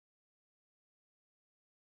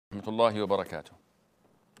Rahmatullahi wa barakatuh.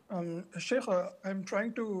 Sheikh, I'm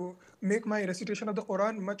trying to make my recitation of the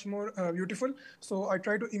Quran much more beautiful. So I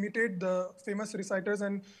try to imitate the famous reciters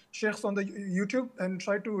and sheikhs on the YouTube and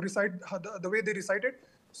try to recite the way they recite it.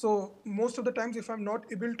 So most of the times, if I'm not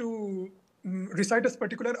able to recite a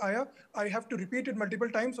particular ayah, I have to repeat it multiple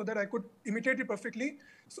times so that I could imitate it perfectly.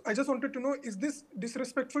 So I just wanted to know, is this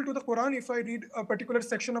disrespectful to the Quran if I read a particular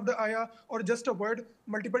section of the ayah or just a word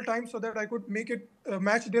multiple times so that I could make it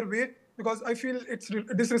match their way? Because I feel it's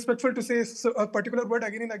disrespectful to say a particular word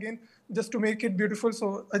again and again just to make it beautiful.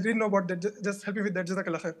 So I didn't know about that. Just help me with that.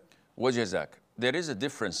 Jazakallah khair. Wajazak. There is a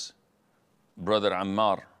difference, Brother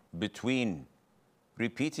Ammar, between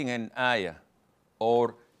repeating an ayah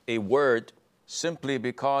or a word simply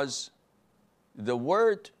because the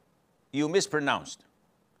word you mispronounced.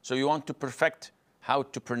 So you want to perfect how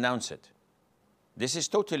to pronounce it. This is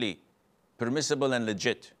totally permissible and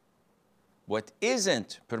legit. What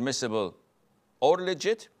isn't permissible or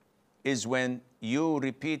legit is when you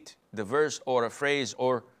repeat the verse or a phrase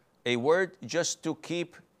or a word just to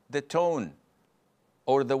keep the tone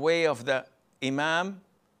or the way of the imam,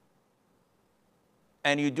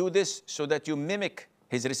 and you do this so that you mimic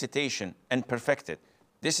his recitation and perfect it.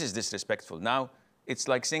 This is disrespectful. Now, it's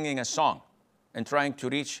like singing a song and trying to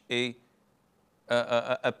reach a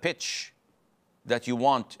pitch that you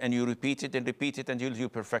want, and you repeat it until you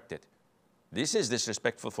perfect it. This is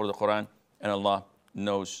disrespectful for the Quran, and Allah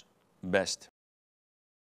knows best.